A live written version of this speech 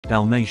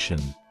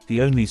Dalmatian,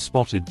 the only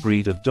spotted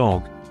breed of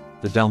dog,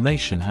 the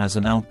Dalmatian has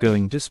an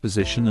outgoing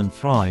disposition and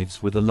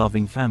thrives with a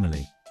loving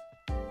family.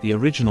 The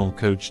original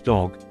coach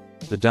dog,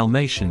 the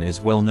Dalmatian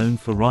is well known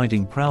for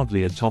riding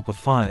proudly atop a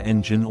fire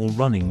engine or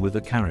running with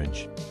a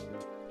carriage.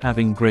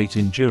 Having great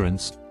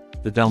endurance,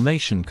 the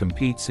Dalmatian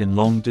competes in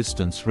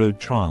long-distance road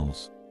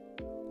trials.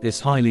 This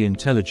highly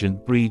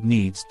intelligent breed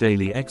needs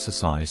daily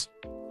exercise,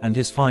 and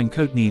his fine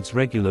coat needs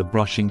regular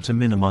brushing to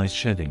minimize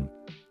shedding.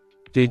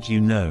 Did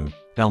you know,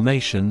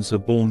 Dalmatians are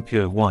born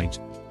pure white,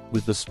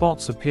 with the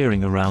spots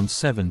appearing around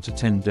 7 to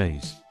 10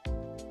 days.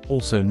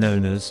 Also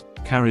known as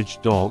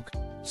carriage dog,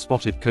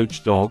 spotted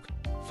coach dog,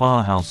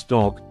 firehouse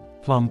dog,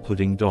 plum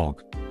pudding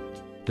dog.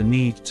 The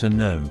need to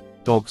know: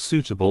 dog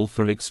suitable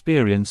for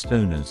experienced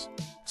owners.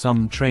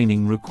 Some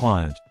training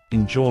required.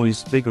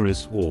 Enjoys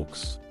vigorous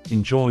walks.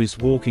 Enjoys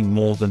walking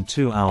more than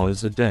 2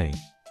 hours a day.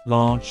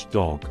 Large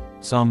dog.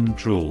 Some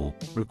drool.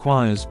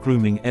 Requires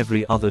grooming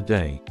every other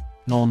day.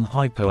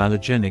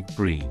 Non-hypoallergenic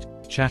breed.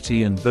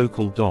 Chatty and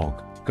vocal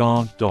dog.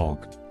 Guard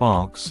dog.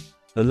 Barks,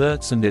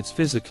 alerts, and it's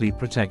physically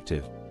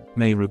protective.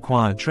 May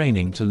require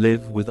training to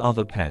live with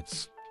other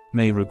pets.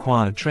 May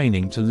require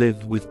training to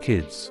live with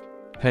kids.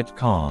 Pet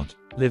card.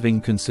 Living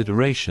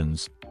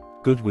considerations: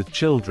 good with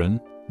children,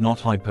 not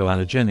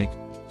hypoallergenic,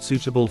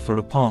 suitable for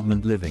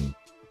apartment living.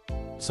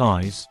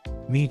 Size: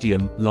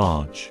 medium,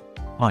 large.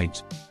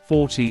 Height: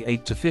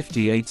 48 to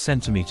 58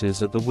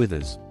 centimeters at the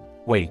withers.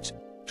 Weight: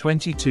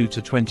 22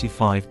 to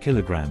 25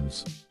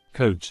 kilograms.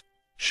 Coat: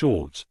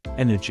 short.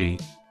 Energy: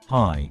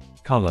 high.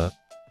 Color: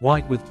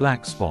 white with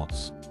black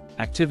spots.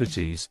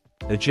 Activities: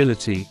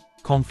 agility,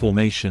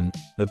 conformation,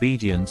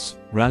 obedience,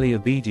 rally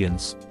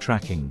obedience,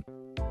 tracking.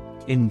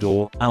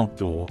 Indoor,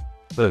 outdoor,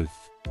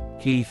 both.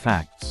 Key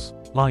facts: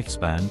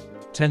 lifespan,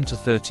 10 to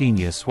 13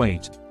 years.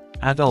 Weight: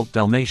 adult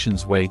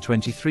Dalmatians weigh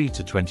 23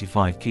 to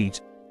 25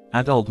 kg.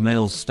 Adult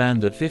males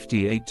stand at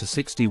 58 to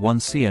 61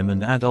 cm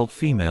and adult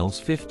females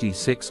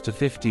 56 to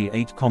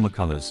 58.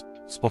 Colors: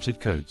 spotted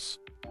coats.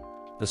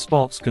 The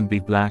spots can be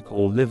black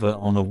or liver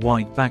on a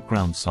white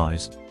background.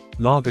 Size: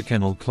 Lager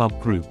Kennel Club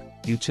Group.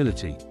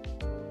 Utility.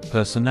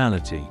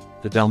 Personality: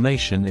 the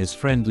Dalmatian is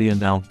friendly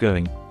and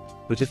outgoing,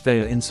 but if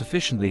they are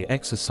insufficiently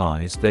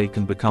exercised they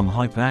can become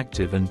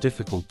hyperactive and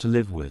difficult to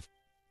live with.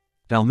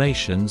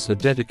 Dalmatians are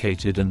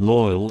dedicated and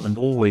loyal and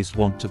always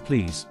want to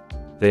please.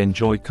 They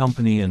enjoy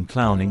company and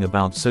clowning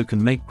about, so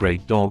can make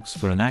great dogs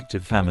for an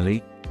active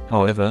family.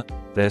 However,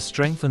 their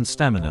strength and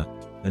stamina,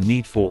 a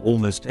need for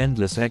almost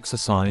endless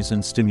exercise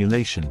and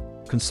stimulation,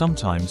 can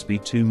sometimes be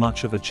too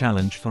much of a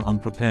challenge for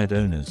unprepared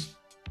owners.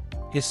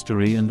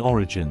 History and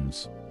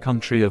origins.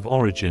 Country of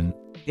origin: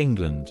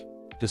 England.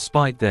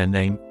 Despite their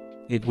name,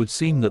 it would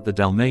seem that the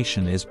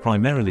Dalmatian is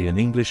primarily an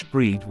English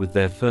breed, with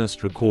their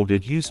first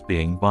recorded use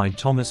being by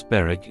Thomas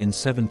Berwick in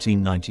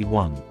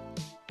 1791.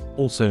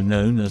 Also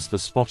known as the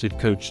spotted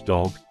coach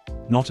dog,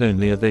 not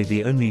only are they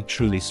the only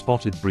truly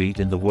spotted breed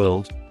in the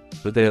world,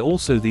 but they are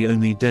also the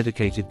only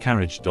dedicated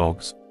carriage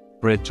dogs,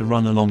 bred to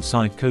run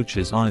alongside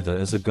coaches either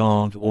as a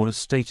guard or a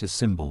status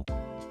symbol.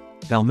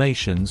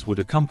 Dalmatians would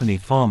accompany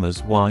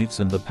farmers' wives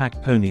and the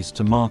pack ponies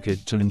to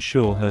market to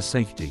ensure her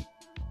safety.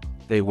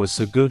 They were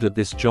so good at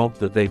this job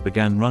that they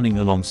began running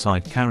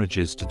alongside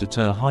carriages to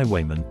deter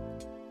highwaymen,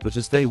 but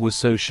as they were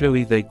so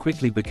showy they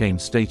quickly became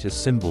status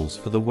symbols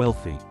for the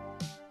wealthy.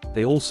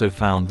 They also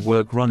found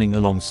work running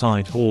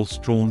alongside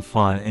horse-drawn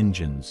fire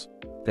engines.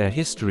 Their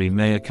history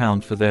may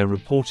account for their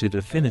reported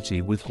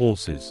affinity with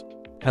horses.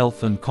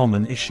 Health and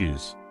common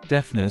issues.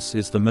 Deafness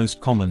is the most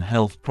common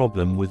health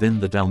problem within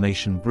the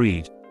Dalmatian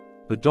breed,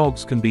 but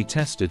dogs can be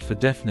tested for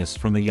deafness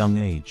from a young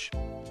age.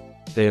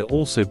 They are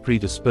also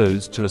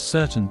predisposed to a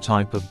certain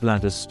type of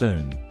bladder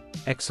stone.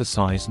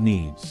 Exercise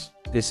needs.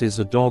 This is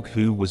a dog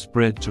who was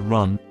bred to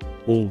run,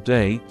 all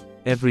day,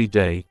 every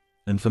day,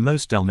 and for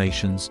most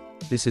Dalmatians,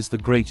 this is the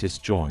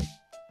greatest joy.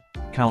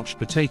 Couch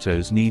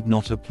potatoes need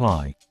not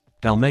apply.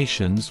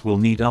 Dalmatians will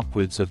need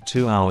upwards of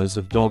 2 hours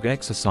of dog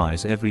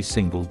exercise every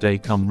single day,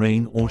 come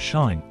rain or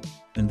shine,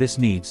 and this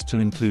needs to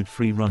include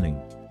free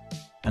running.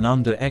 An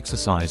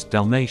under-exercised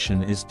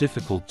Dalmatian is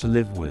difficult to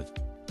live with.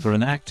 For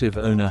an active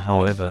owner,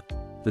 however,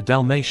 the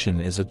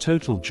Dalmatian is a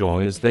total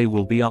joy, as they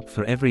will be up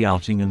for every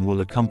outing and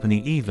will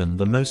accompany even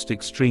the most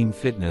extreme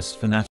fitness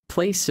fanatics.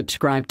 Please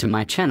subscribe to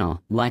my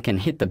channel, like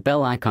and hit the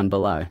bell icon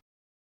below.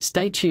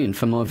 Stay tuned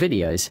for more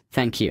videos.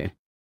 Thank you.